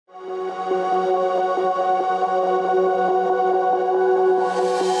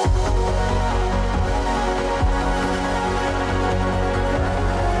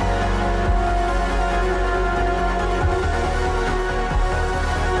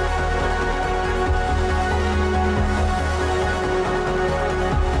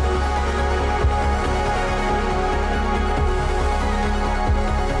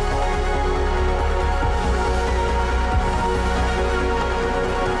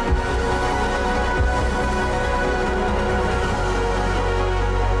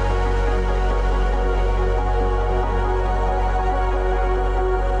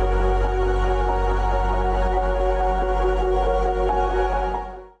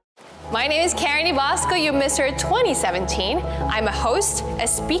My name is Karen Bosco, you Mr. 2017. I'm a host, a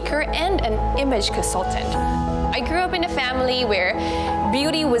speaker, and an image consultant. I grew up in a family where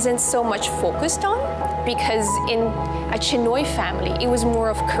beauty wasn't so much focused on because in a Chinoy family, it was more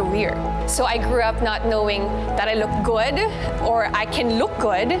of career. So I grew up not knowing that I look good or I can look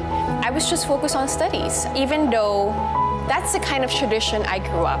good. I was just focused on studies, even though that's the kind of tradition I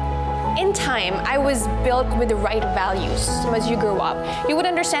grew up. In time, I was built with the right values. As you grow up, you would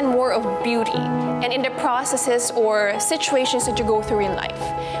understand more of beauty and in the processes or situations that you go through in life.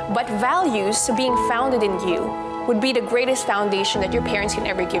 But values being founded in you would be the greatest foundation that your parents can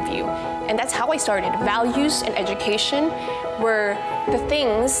ever give you. And that's how I started. Values and education were the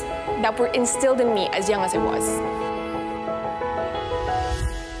things that were instilled in me as young as I was.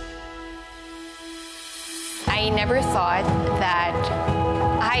 I never thought that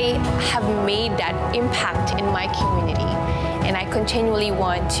I have made that impact in my community, and I continually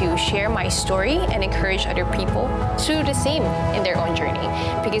want to share my story and encourage other people to do the same in their own journey,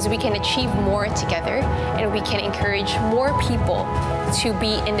 because we can achieve more together and we can encourage more people to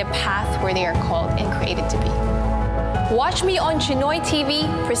be in the path where they are called and created to be. Watch me on Chinoy TV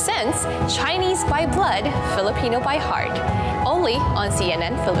presents Chinese by Blood, Filipino by Heart, only on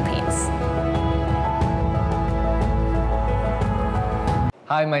CNN Philippines.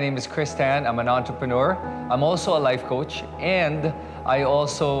 Hi, my name is Chris Tan. I'm an entrepreneur. I'm also a life coach, and I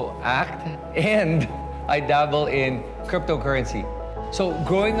also act, and I dabble in cryptocurrency. So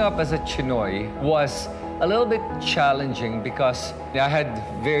growing up as a Chinoy was a little bit challenging because I had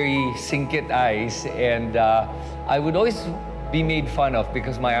very singkit eyes, and I would always be made fun of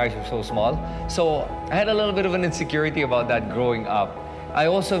because my eyes were so small. So I had a little bit of an insecurity about that growing up. I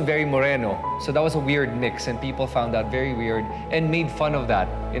also am very moreno, so that was a weird mix, and people found that very weird and made fun of that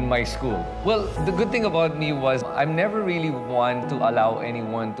in my school. Well, the good thing about me was I'm never really one to allow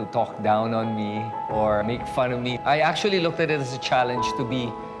anyone to talk down on me or make fun of me. I actually looked at it as a challenge to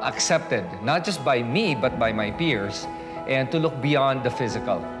be accepted, not just by me, but by my peers, and to look beyond the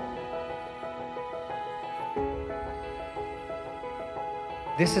physical.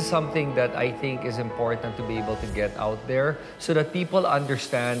 This is something that I think is important to be able to get out there so that people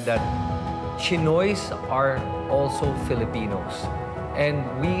understand that Chinoys are also Filipinos. And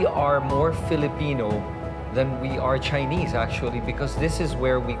we are more Filipino than we are Chinese, actually, because this is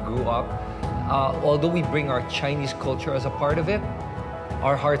where we grew up. Although we bring our Chinese culture as a part of it,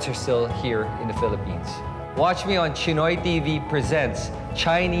 our hearts are still here in the Philippines. Watch me on Chinoy TV presents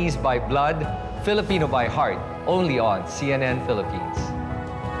Chinese by Blood, Filipino by Heart, only on CNN Philippines.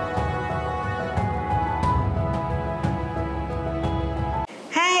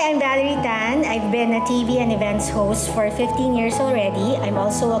 I'm Valerie Tan. I've been a TV and events host for 15 years already. I'm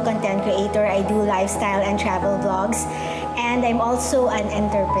also a content creator. I do lifestyle and travel vlogs, and I'm also an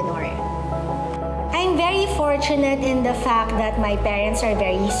entrepreneur. I'm very fortunate in the fact that my parents are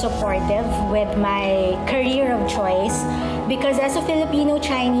very supportive with my career of choice, because as a Filipino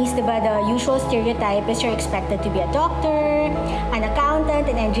Chinese, diba, the usual stereotype is you're expected to be a doctor, an accountant,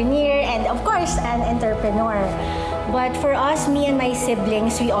 an engineer, and of course, an entrepreneur. But for us, me and my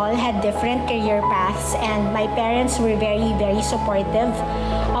siblings, we all had different career paths, and my parents were very, very supportive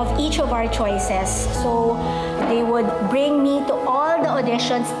of each of our choices. So they would bring me to all the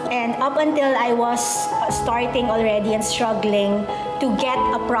auditions, and up until I was starting already and struggling to get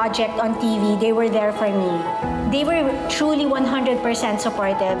a project on TV, they were there for me. They were truly 100%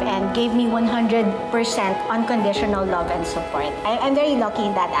 supportive and gave me 100% unconditional love and support. I'm very lucky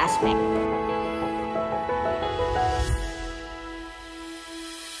in that aspect.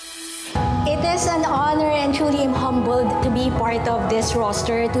 It is an honor, and truly am humbled to be part of this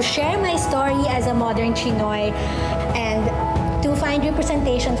roster, to share my story as a modern Chinoy, and to find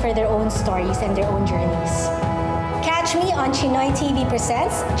representation for their own stories and their own journeys. Catch me on Chinoy TV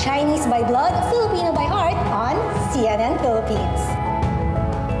presents Chinese by Blood, Filipino by Heart on CNN Philippines.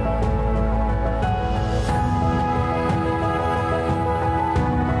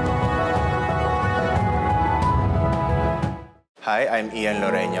 Hi, I'm Ian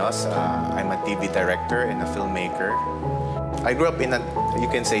Loreños. I'm a TV director and a filmmaker. I grew up in a, you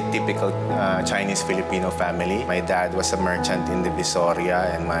can say, typical Chinese-Filipino family. My dad was a merchant in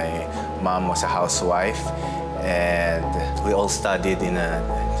Divisoria and my mom was a housewife. And we all studied in a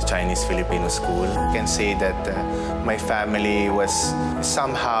Chinese-Filipino school. I can say that my family was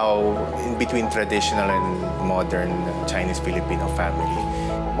somehow in between traditional and modern Chinese-Filipino family.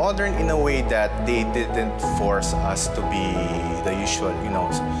 Modern in a way that they didn't force us to be the usual, you know,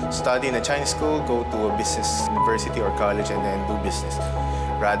 study in a Chinese school, go to a business university or college, and then do business.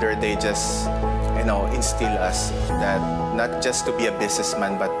 Rather, they just instill us that not just to be a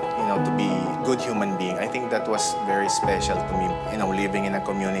businessman, but to be a good human being. I think that was very special to me. Living in a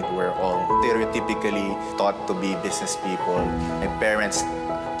community where all stereotypically thought to be business people. My parents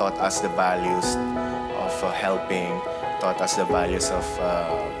taught us the values of helping, taught us the values of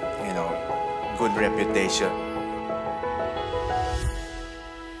good reputation.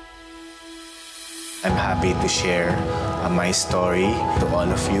 I'm happy to share my story to all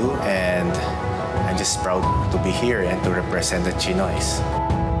of you, and I'm just proud to be here and to represent the Chinoys.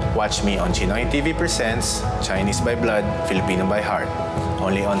 Watch me on Chinoy TV Presents Chinese by Blood, Filipino by Heart,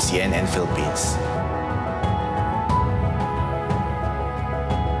 only on CNN Philippines.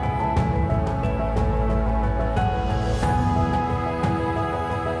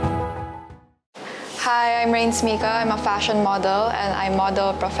 Hi, I'm Rains Mika. I'm a fashion model and I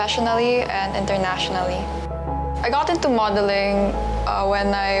model professionally and internationally. I got into modeling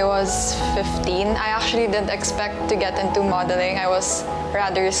when I was 15. I actually didn't expect to get into modeling. I was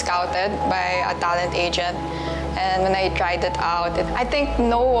rather scouted by a talent agent. And when I tried it out, I think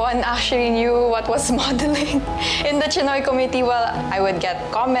no one actually knew what was modeling. In the Chinoy community, well, I would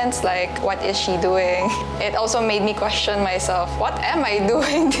get comments like, what is she doing? It also made me question myself, what am I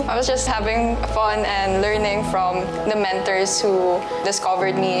doing? I was just having fun and learning from the mentors who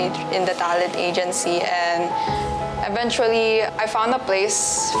discovered me in the talent agency. And eventually, I found a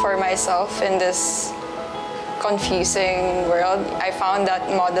place for myself in this confusing world. I found that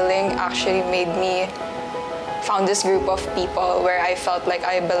modeling actually made me found this group of people where I felt like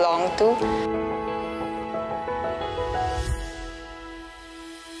I belonged to.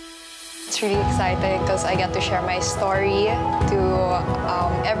 It's really exciting because I get to share my story to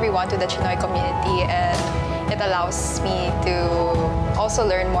everyone, to the Chinoy community, and it allows me to also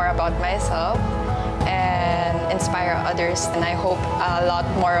learn more about myself and inspire others. And I hope a lot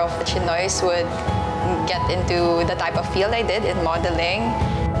more of the Chinoys would get into the type of field I did in modeling.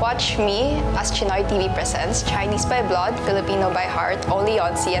 Watch me as Chinoy TV presents Chinese by Blood, Filipino by Heart, only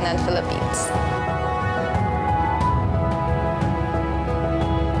on CNN Philippines.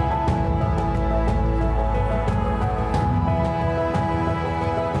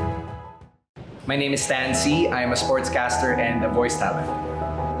 My name is Stan C. I am a sportscaster and a voice talent.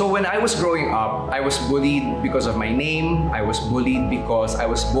 So when I was growing up, I was bullied because of my name. I was bullied because I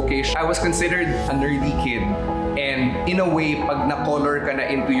was bookish. I was considered a nerdy kid. And in a way, pag na-color ka na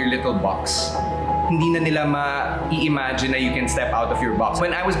into your little box, hindi na nila ma-i-imagine na you can step out of your box.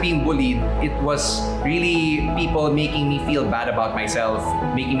 When I was being bullied, it was really people making me feel bad about myself,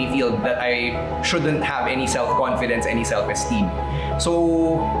 making me feel that I shouldn't have any self-confidence, any self-esteem.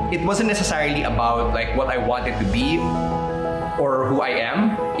 So it wasn't necessarily about like what I wanted to be or who I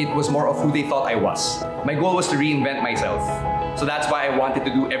am. It was more of who they thought I was. My goal was to reinvent myself. So that's why I wanted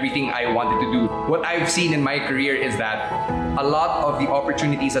to do everything I wanted to do. What I've seen in my career is that a lot of the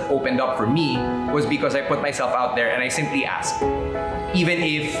opportunities that opened up for me was because I put myself out there and I simply asked, even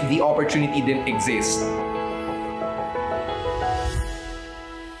if the opportunity didn't exist.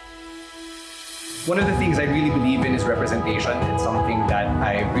 One of the things I really believe in is representation. It's something that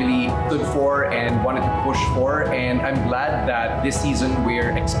I really stood for and wanted to push for, and I'm glad that this season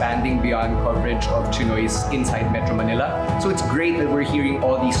we're expanding beyond coverage of Chinoys inside Metro Manila. So it's great that we're hearing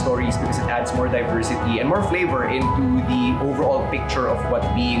all these stories because it adds more diversity and more flavor into the overall picture of what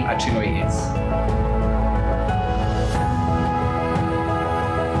being a Chinoy is.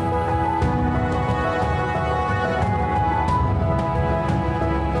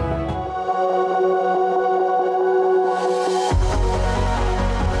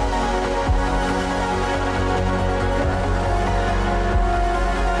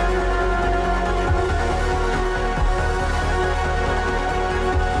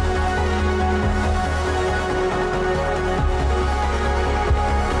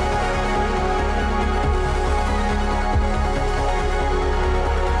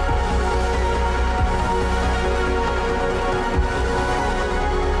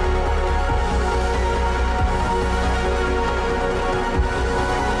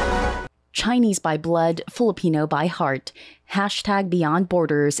 Chinese by Blood, Filipino by Heart, #Beyond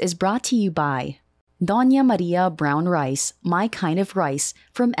Borders is brought to you by Doña Maria Brown Rice, My Kind of Rice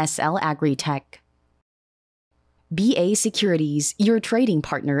from SL Agritech. BA Securities, your trading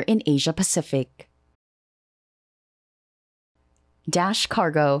partner in Asia Pacific. Dash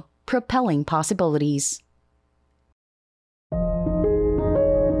Cargo, propelling possibilities.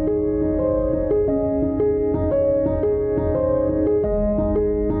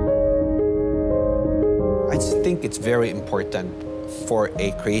 I think it's very important for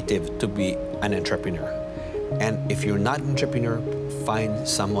a creative to be an entrepreneur. And if you're not an entrepreneur, find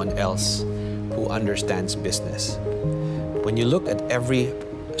someone else who understands business. When you look at every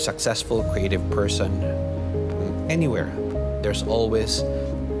successful creative person anywhere, there's always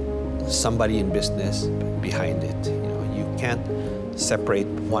somebody in business behind it. You can't separate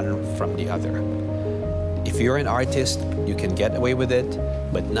one from the other. If you're an artist, you can get away with it,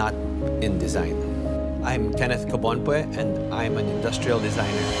 but not in design. I'm Kenneth Cobonpue, and I'm an industrial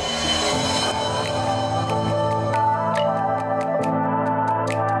designer.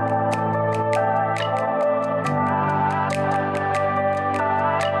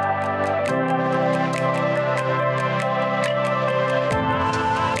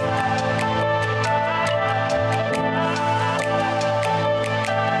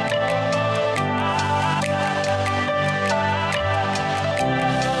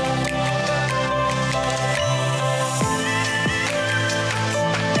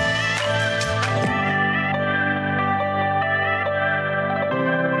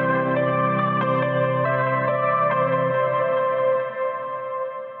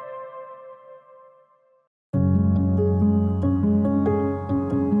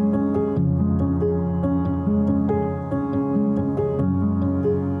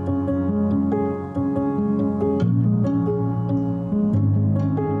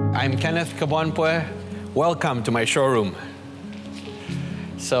 I'm Kenneth Cobonpue. Welcome to my showroom.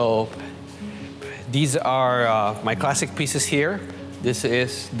 So these are my classic pieces here. This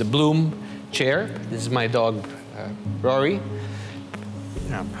is the Bloom chair. This is my dog, Rory.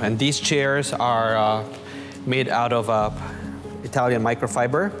 And these chairs are made out of Italian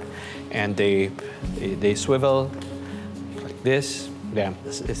microfiber, and they swivel like this. Yeah,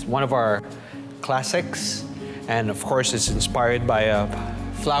 it's one of our classics, and of course it's inspired by a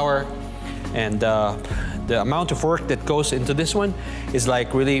flower, and the amount of work that goes into this one is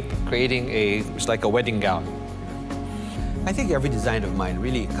like really creating it's like a wedding gown. I think every design of mine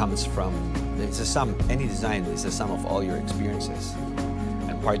really comes from, it's a sum, any design is a sum of all your experiences.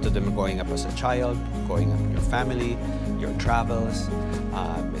 And part of them are growing up as a child, growing up in your family, your travels.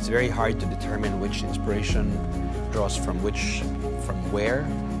 It's very hard to determine which inspiration draws from where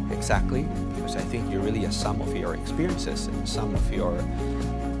exactly, because I think you're really a sum of your experiences and some of your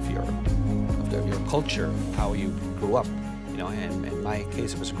culture, how you grew up. And in my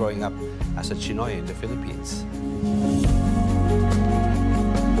case, it was growing up as a Chinoy in the Philippines.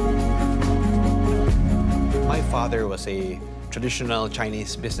 My father was a traditional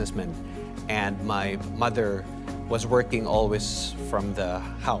Chinese businessman, and my mother was working always from the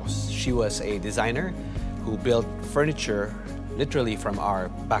house. She was a designer who built furniture literally from our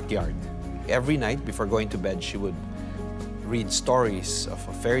backyard. Every night before going to bed, she would read stories of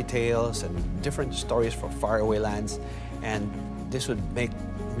fairy tales and different stories from faraway lands, and this would make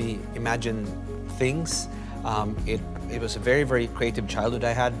me imagine things. It was a very, very creative childhood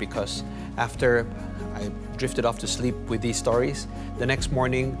I had, because after I drifted off to sleep with these stories, the next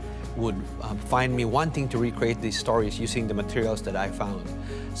morning would find me wanting to recreate these stories using the materials that I found.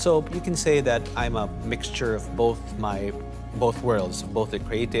 So you can say that I'm a mixture of both worlds, both the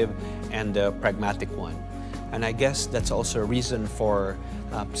creative and the pragmatic one. And I guess that's also a reason for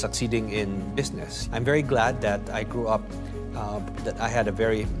succeeding in business. I'm very glad that I grew up, that I had a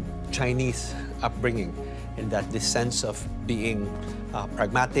very Chinese upbringing, in that this sense of being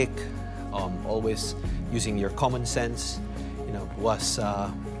pragmatic, always using your common sense, was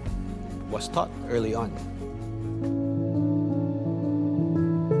taught early on.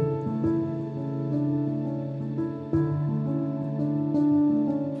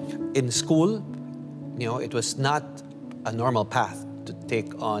 In school, it was not a normal path to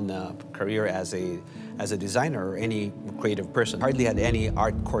take on a career as a designer or any creative person. Hardly had any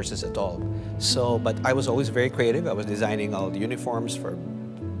art courses at all. But I was always very creative. I was designing all the uniforms for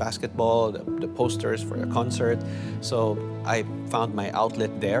basketball, the posters for a concert. So I found my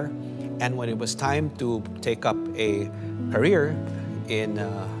outlet there. And when it was time to take up a career in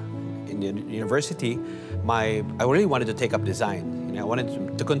the university, I really wanted to take up design. I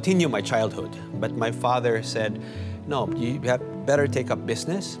wanted to continue my childhood. But my father said, no, you better take up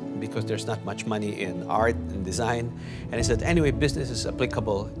business, because there's not much money in art and design. And he said, anyway, business is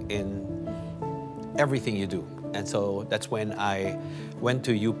applicable in everything you do. And so that's when I went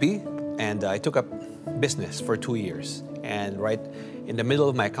to UP, and I took up business for 2 years. And right in the middle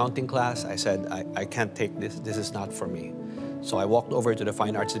of my accounting class, I said, I can't take this. This is not for me. So I walked over to the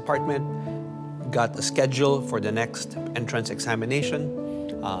fine arts department, got a schedule for the next entrance examination.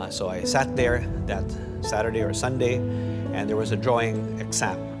 So I sat there that Saturday or Sunday, and there was a drawing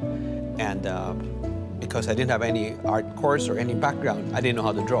exam. And because I didn't have any art course or any background, I didn't know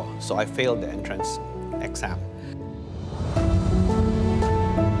how to draw. So I failed the entrance exam.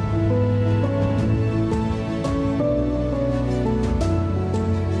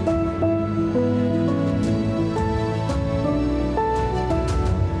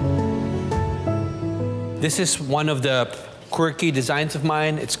 This is one of the quirky designs of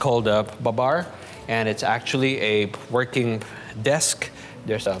mine. It's called a babar, and it's actually a working desk.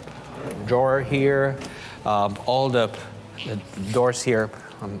 There's a drawer here. All the doors here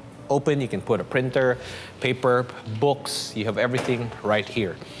open. You can put a printer, paper, books. You have everything right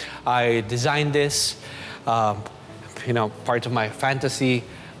here. I designed this, part of my fantasy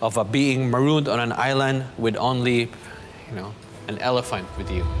of being marooned on an island with only, an elephant with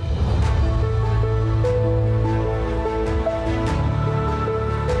you.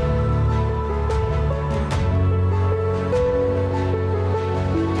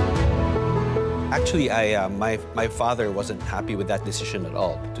 Actually, my father wasn't happy with that decision at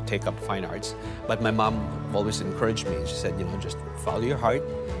all, to take up fine arts. But my mom always encouraged me. She said, just follow your heart,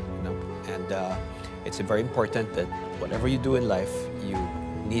 and it's very important that whatever you do in life, you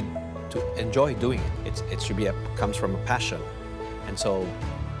need to enjoy doing it. It should be comes from a passion. And so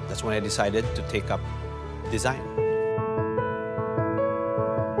that's when I decided to take up design.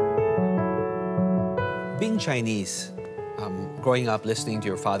 Being Chinese, growing up listening to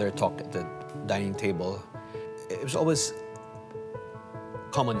your father talk at the dining table, it was always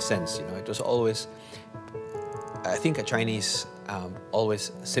common sense, It was always, I think a Chinese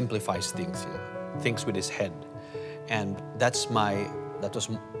always simplifies things, thinks with his head. And that was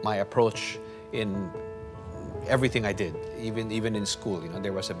my approach in everything I did, even in school.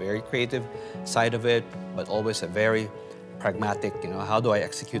 There was a very creative side of it, but always a very pragmatic, how do I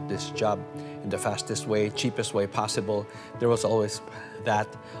execute this job in the fastest way, cheapest way possible? There was always that,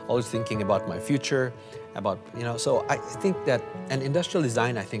 always thinking about my future, so I think that, and industrial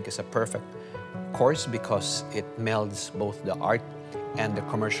design, I think, is a perfect course because it melds both the art and the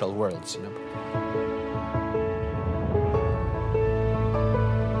commercial worlds,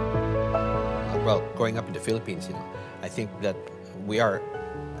 Well, growing up in the Philippines, I think that we are,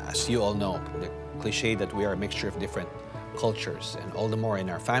 as you all know, the cliche that we are a mixture of different cultures, and all the more in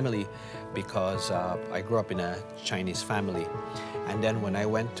our family because I grew up in a Chinese family. And then when I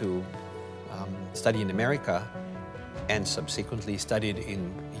went to study in America and subsequently studied in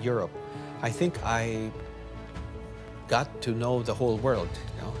Europe, I think I got to know the whole world,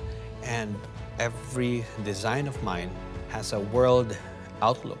 and every design of mine has a world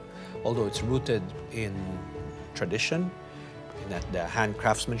outlook, although it's rooted in tradition, in that the hand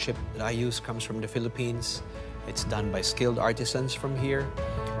craftsmanship that I use comes from the Philippines. It's done by skilled artisans from here.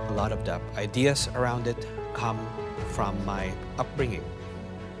 A lot of the ideas around it come from my upbringing,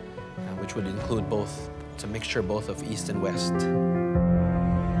 which would include it's a mixture both of East and West.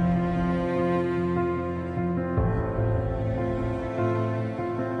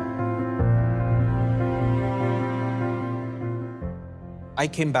 I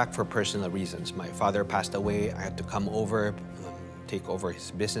came back for personal reasons. My father passed away. I had to come over, take over his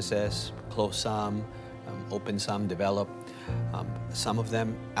businesses, close some, open some, develop some of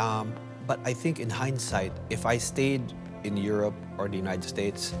them. But I think in hindsight, if I stayed in Europe or the United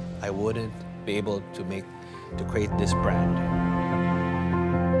States, I wouldn't be able to create this brand.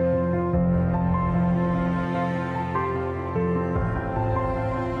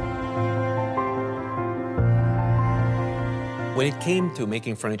 When it came to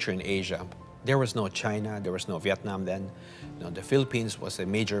making furniture in Asia, there was no China, there was no Vietnam then. The Philippines was a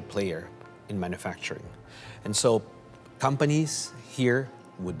major player in manufacturing. And so companies here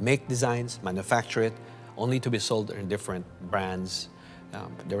would make designs, manufacture it, only to be sold in different brands.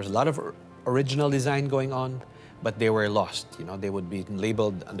 There was a lot of original design going on, but they were lost. They would be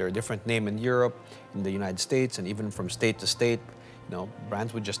labeled under a different name in Europe, in the United States, and even from state to state.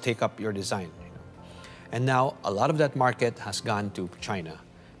 Brands would just take up your design. And now a lot of that market has gone to China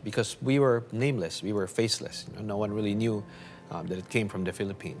because we were nameless, we were faceless. No one really knew that it came from the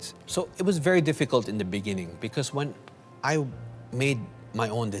Philippines. So it was very difficult in the beginning because when I made my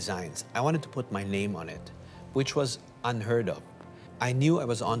own designs, I wanted to put my name on it, which was unheard of. I knew I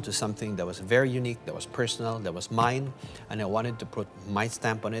was onto something that was very unique, that was personal, that was mine, and I wanted to put my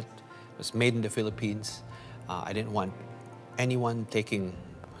stamp on it. It was made in the Philippines. I didn't want anyone taking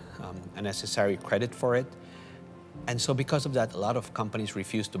unnecessary credit for it. And so because of that, a lot of companies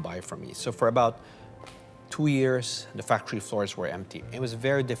refused to buy from me. So for about 2 years, the factory floors were empty. It was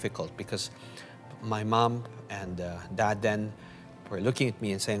very difficult because my mom and dad then were looking at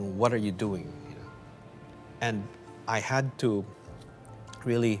me and saying, "What are you doing?" And I had to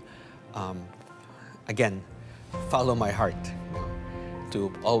really, again, follow my heart,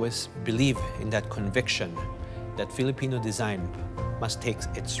 to always believe in that conviction that Filipino design must take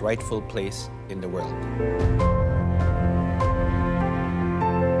its rightful place in the world.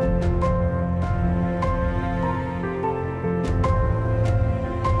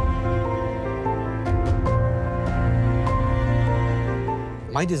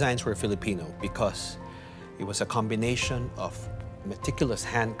 My designs were Filipino because it was a combination of meticulous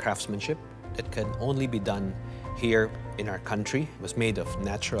hand craftsmanship that can only be done here in our country. It was made of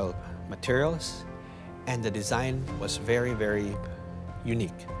natural materials, and the design was very, very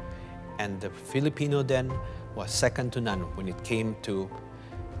unique. And the Filipino then was second to none when it came to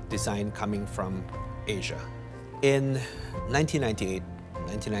design coming from Asia. In 1998,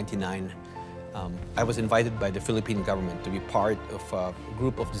 1999, I was invited by the Philippine government to be part of a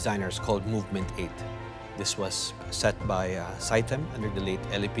group of designers called Movement 8. This was set by Saitem under the late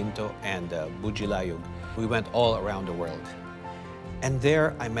Eli Pinto and Bujilayog. We went all around the world. And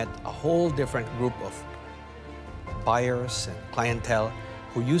there I met a whole different group of buyers and clientele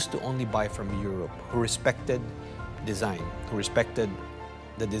who used to only buy from Europe, who respected design, who respected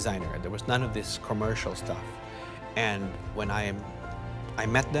the designer. There was none of this commercial stuff. And when I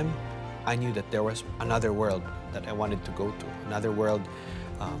met them, I knew that there was another world that I wanted to go to, another world.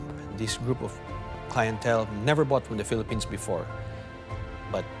 This group of clientele never bought from the Philippines before,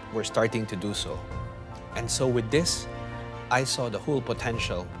 but we're starting to do so. And so with this, I saw the whole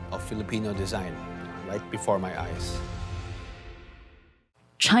potential of Filipino design right before my eyes.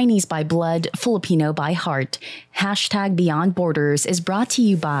 Chinese by blood, Filipino by heart. Hashtag Beyond Borders is brought to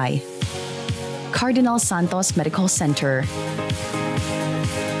you by Cardinal Santos Medical Center,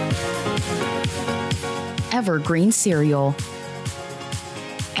 Evergreen Cereal,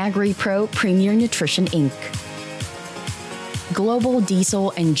 AgriPro Premier Nutrition Inc., Global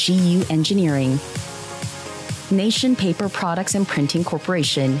Diesel and GU Engineering, Nation Paper Products and Printing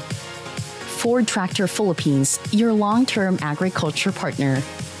Corporation, Ford Tractor Philippines, your long-term agriculture partner,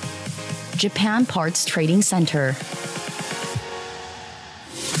 Japan Parts Trading Center,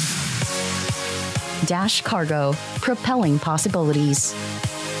 Dash Cargo, propelling possibilities.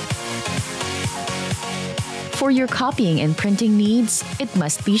 For your copying and printing needs, it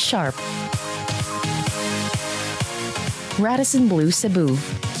must be sharp. Radisson Blue Cebu,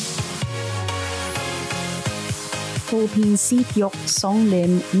 Philippine Sitiok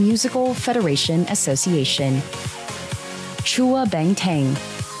Songlim Musical Federation Association, Chua Beng Teng,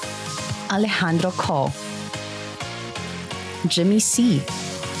 Alejandro Ko, Jimmy C,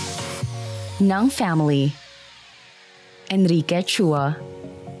 Nang Family, Enrique Chua,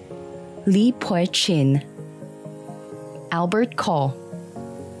 Lee Pue Chin, Albert Ko,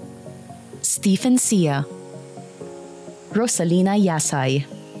 Stephen Sia, Rosalina Yasay,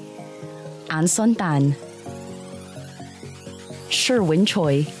 Anson Tan, Sherwin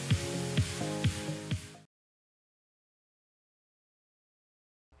Choi.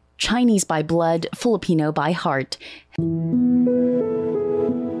 Chinese by blood, Filipino by heart.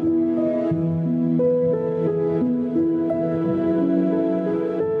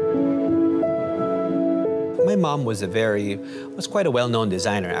 My mom was quite a well-known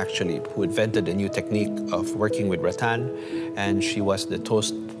designer actually, who invented a new technique of working with rattan, and she was the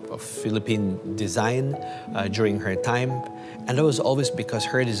toast of Philippine design during her time. And that was always because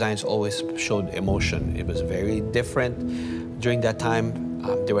her designs always showed emotion. It was very different during that time.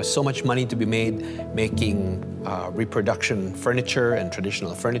 There was so much money to be made making reproduction furniture and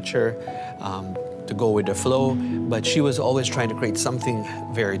traditional furniture to go with the flow, but she was always trying to create something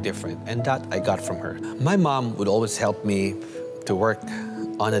very different, and that I got from her. My mom would always help me to work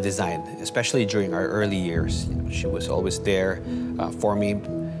on a design, especially during our early years. She was always there for me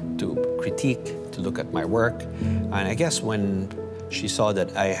to critique, to look at my work, and I guess when she saw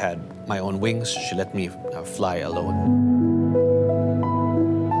that I had my own wings, she let me fly alone.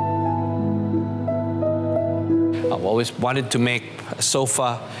 I've always wanted to make a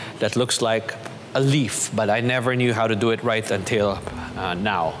sofa that looks like a leaf, but I never knew how to do it right until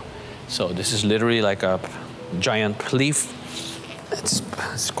now. So this is literally like a giant leaf.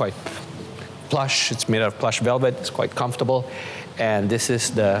 It's quite plush. It's made out of plush velvet. It's quite comfortable. And this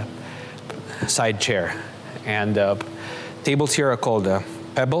is the side chair. And tables here are called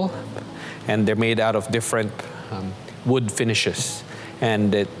pebble, and they're made out of different wood finishes.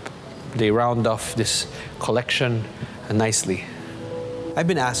 And they round off this collection nicely. I've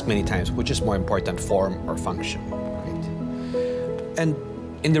been asked many times, which is more important, form or function, right? And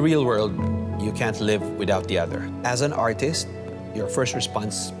in the real world, you can't live without the other. As an artist, your first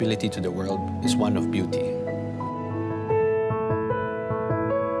responsibility to the world is one of beauty.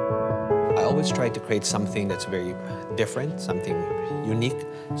 I always try to create something that's very different, something unique,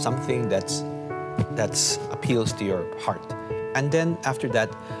 something that appeals to your heart. And then after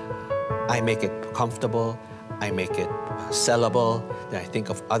that, I make it comfortable, I make it sellable, then I think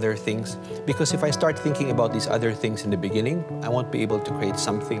of other things. Because if I start thinking about these other things in the beginning, I won't be able to create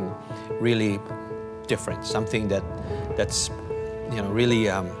something really different, something that's really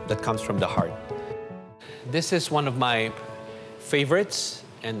that comes from the heart. This is one of my favorites,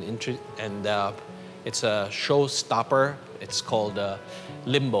 and it's a showstopper. It's called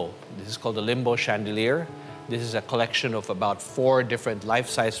Limbo. This is called the Limbo Chandelier. This is a collection of about 4 different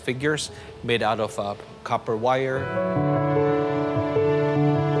life-size figures made out of copper wire.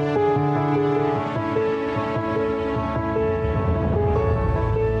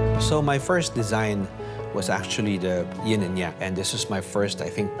 So my first design was actually the yin and yang. And this was my first, I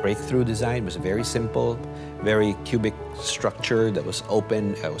think, breakthrough design. It was very simple, very cubic structure that was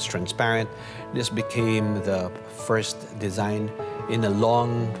open, it was transparent. This became the first design in a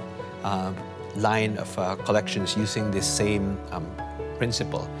long line of collections using this same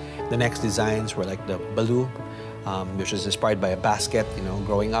principle. The next designs were like the balu, which was inspired by a basket,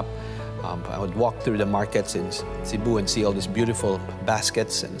 growing up. I would walk through the markets in Cebu and see all these beautiful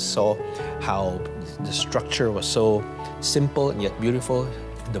baskets and saw how the structure was so simple and yet beautiful.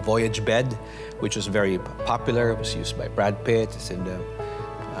 The voyage bed, which was very popular, was used by Brad Pitt. It's in the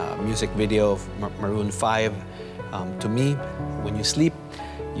music video of Maroon 5. To me, when you sleep,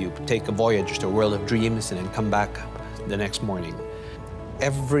 you take a voyage to a world of dreams and then come back the next morning.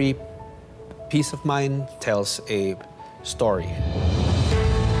 Every piece of mine tells a story.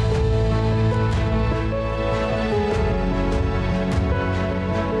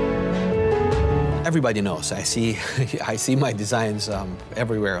 Everybody knows. I see my designs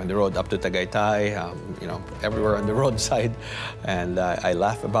everywhere on the road, up to Tagaytay, everywhere on the roadside, and I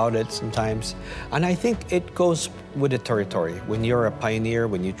laugh about it sometimes. And I think it goes with the territory. When you're a pioneer,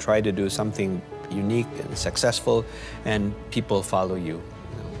 when you try to do something unique and successful, and people follow you.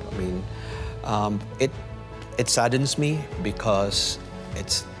 It saddens me because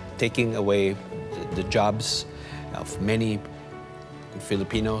it's taking away the jobs of many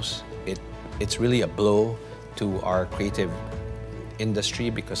Filipinos. It's really a blow to our creative industry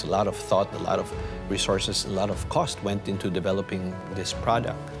because a lot of thought, a lot of resources, a lot of cost went into developing this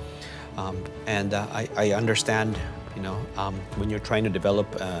product. I understand, when you're trying to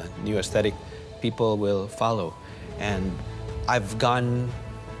develop a new aesthetic, people will follow. And I've gone,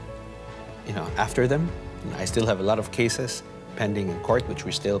 after them. I still have a lot of cases pending in court, which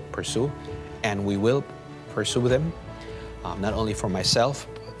we still pursue, and we will pursue them, not only for myself,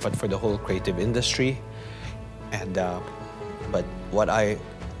 but for the whole creative industry. And but what I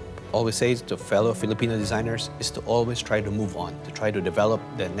always say to fellow Filipino designers is to always try to move on, to try to develop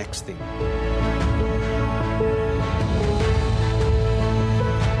the next thing.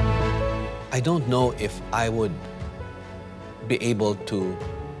 I don't know if I would be able to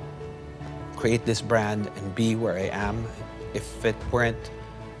create this brand and be where I am if it weren't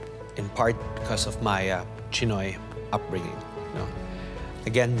in part because of my Chinoy upbringing.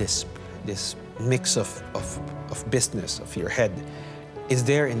 Again, this mix of business, of your head, is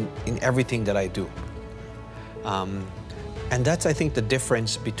there in everything that I do. And that's, I think, the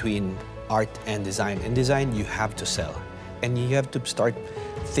difference between art and design. In design, you have to sell. And you have to start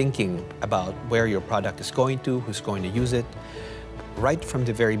thinking about where your product is going to, who's going to use it, right from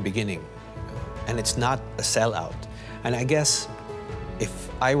the very beginning. And it's not a sellout. And I guess if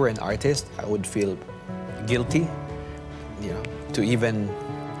I were an artist, I would feel guilty, to even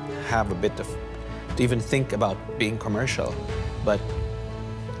have to even think about being commercial. But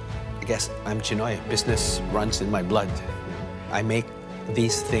I guess I'm Chinoy. Business runs in my blood. I make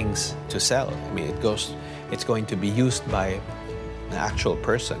these things to sell. It's going to be used by an actual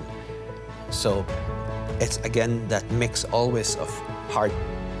person. So it's, again, that mix always of heart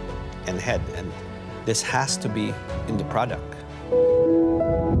and head. And this has to be in the product.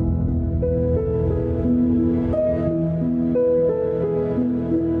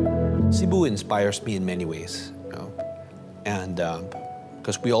 Cebu inspires me in many ways, and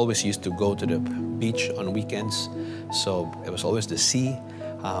because we always used to go to the beach on weekends, so it was always the sea.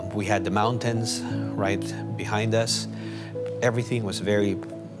 We had the mountains right behind us. Everything was very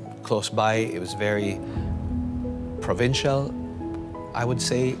close by. It was very provincial, I would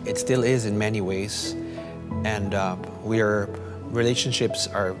say. It still is in many ways, and relationships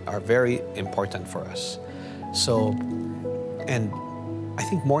are very important for us. So, and I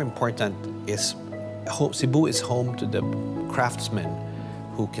think more important is Cebu is home to the craftsmen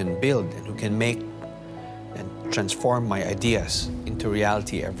who can build and who can make and transform my ideas into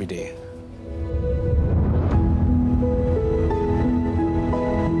reality every day.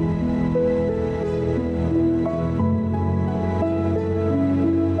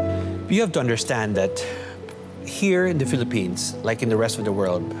 You have to understand that here in the Philippines, like in the rest of the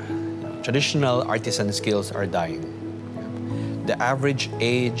world, traditional artisan skills are dying. The average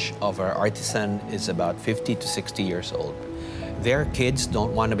age of our artisan is about 50 to 60 years old. Their kids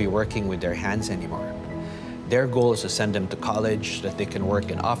don't want to be working with their hands anymore. Their goal is to send them to college so that they can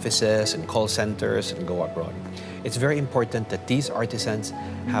work in offices and call centers and go abroad. It's very important that these artisans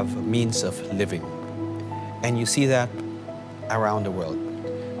have a means of living. And you see that around the world.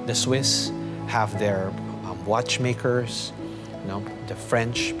 The Swiss have their watchmakers, the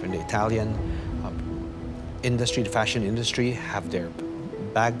French and the Italian industry, the fashion industry, have their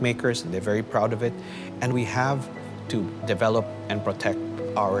bag makers, and they're very proud of it. And we have to develop and protect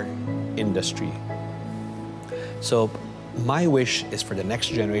our industry. So my wish is for the next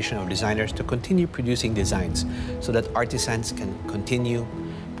generation of designers to continue producing designs so that artisans can continue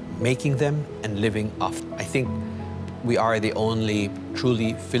making them and living off. I think we are the only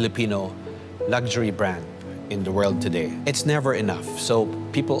truly Filipino luxury brand in the world today. It's never enough. So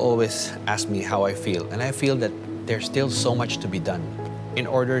people always ask me how I feel, and I feel that there's still so much to be done in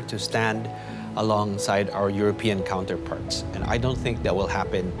order to stand alongside our European counterparts. And I don't think that will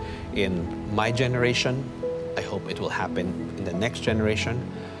happen in my generation. I hope it will happen in the next generation.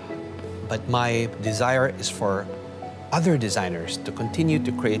 But my desire is for other designers to continue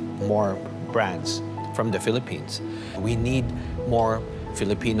to create more brands from the Philippines. We need more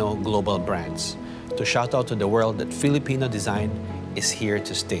Filipino global brands to shout out to the world that Filipino design is here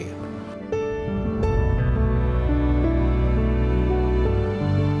to stay.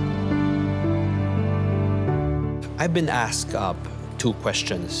 I've been asked two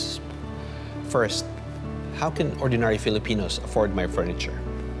questions. First, how can ordinary Filipinos afford my furniture?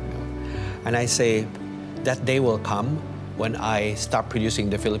 And I say that day will come when I stop producing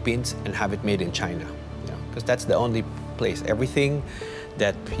in the Philippines and have it made in China. Because that's the only place. Everything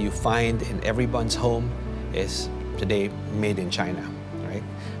that you find in everyone's home is today made in China, right?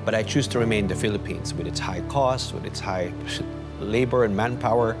 But I choose to remain in the Philippines with its high cost, with its high labor and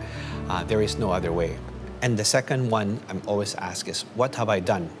manpower. There is no other way. And the second one I'm always asked is, what have I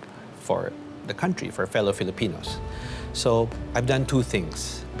done for the country, for fellow Filipinos? So I've done two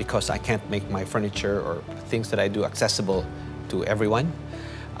things because I can't make my furniture or things that I do accessible to everyone.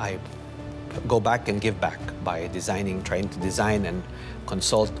 I go back and give back by trying to design and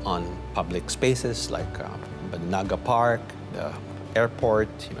consult on public spaces like Naga Park, the airport.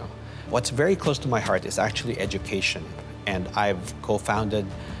 What's very close to my heart is actually education. And I've co-founded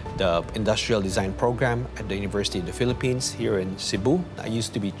the Industrial Design Program at the University of the Philippines here in Cebu. I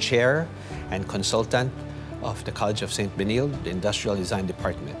used to be chair and consultant of the College of St. Benilde, the Industrial Design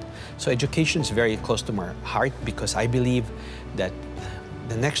Department. So education is very close to my heart because I believe that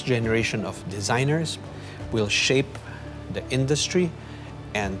the next generation of designers will shape the industry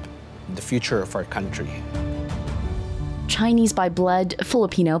and the future of our country. Chinese by blood,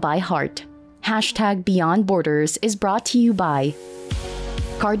 Filipino by heart. Hashtag Beyond Borders is brought to you by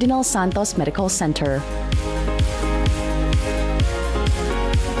Cardinal Santos Medical Center,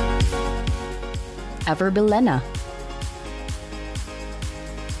 Everbilena,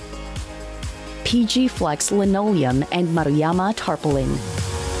 PG Flex Linoleum and Maruyama Tarpaulin,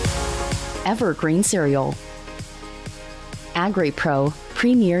 Evergreen Cereal, AgriPro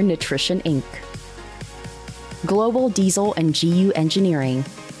Premier Nutrition Inc., Global Diesel and GU Engineering,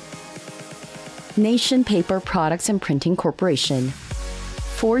 Nation Paper Products and Printing Corporation,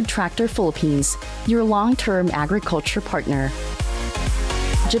 Ford Tractor Philippines, your long-term agriculture partner,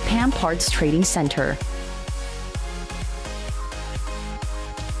 Japan Parts Trading Center,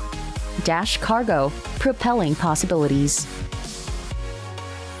 Dash Cargo, propelling possibilities,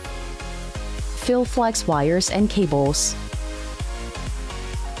 Philflex Wires and Cables,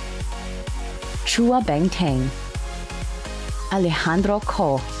 Chua Beng Tang, Alejandro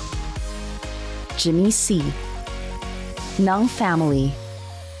Ko, Jimmy C, Nung Family,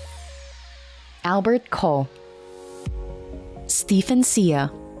 Albert Ko, Stephen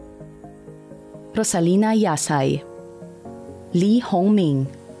Sia, Rosalina Yasay, Lee Hongming.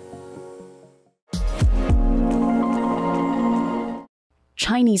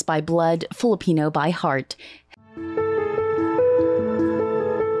 Chinese by blood, Filipino by heart.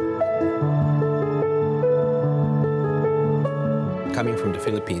 Coming from the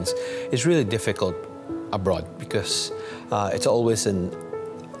Philippines is really difficult abroad because it's always an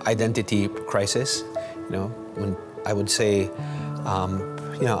identity crisis. When I would say,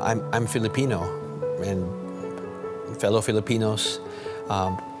 I'm Filipino, and fellow Filipinos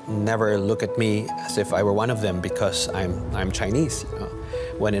never look at me as if I were one of them because I'm Chinese.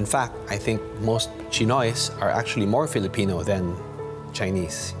 When in fact, I think most Chinoys are actually more Filipino than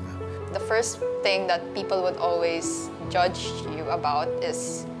Chinese. The first thing that people would always judge you about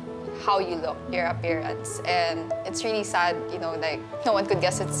is how you look, your appearance. And it's really sad, like no one could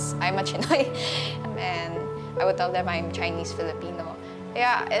guess I'm a Chinoy. And I would tell them I'm Chinese Filipino.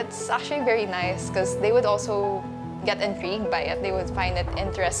 Yeah, it's actually very nice because they would also get intrigued by it. They would find it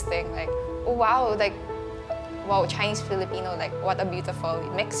interesting, like, oh, wow, like, wow, Chinese Filipino, like, what a beautiful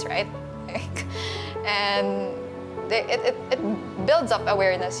mix, right? Like, and it builds up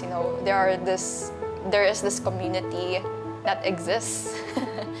awareness, you know. There is this community that exists.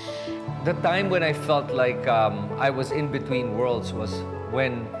 The time when I felt like I was in between worlds was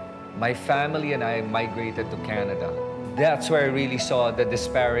when my family and I migrated to Canada. That's where I really saw the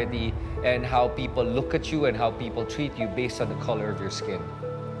disparity and how people look at you and how people treat you based on the color of your skin.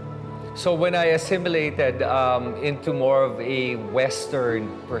 So when I assimilated into more of a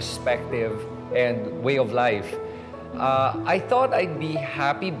Western perspective and way of life, I thought I'd be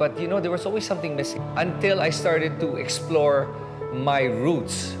happy, but you know, there was always something missing until I started to explore my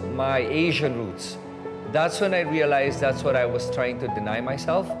roots, my Asian roots. That's when I realized that's what I was trying to deny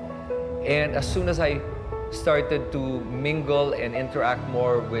myself. And as soon as I started to mingle and interact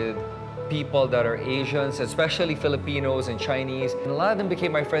more with people that are Asians, especially Filipinos and Chinese, and a lot of them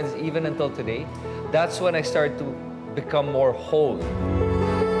became my friends even until today, that's when I started to become more whole.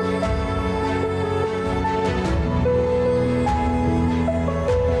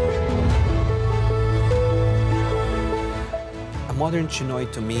 A modern Chinoy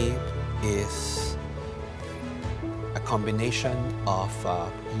to me is a combination of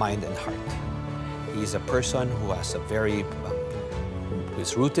mind and heart. He's a person who has a who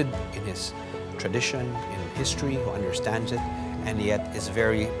is rooted in his tradition, in history, who understands it, and yet is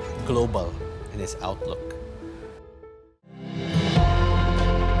very global in his outlook.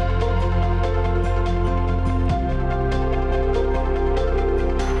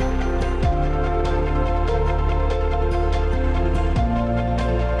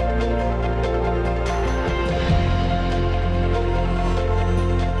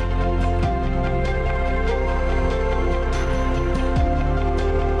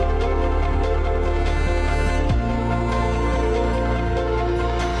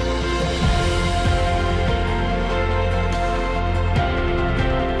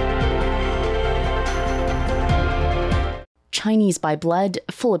 Chinese by blood,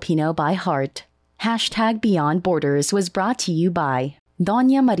 Filipino by heart. #Beyond Borders was brought to you by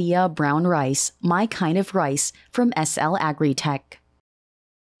Doña Maria Brown Rice, my kind of rice from SL Agritech.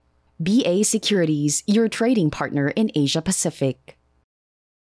 BA Securities, your trading partner in Asia Pacific.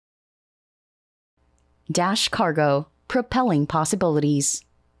 Dash Cargo, propelling possibilities.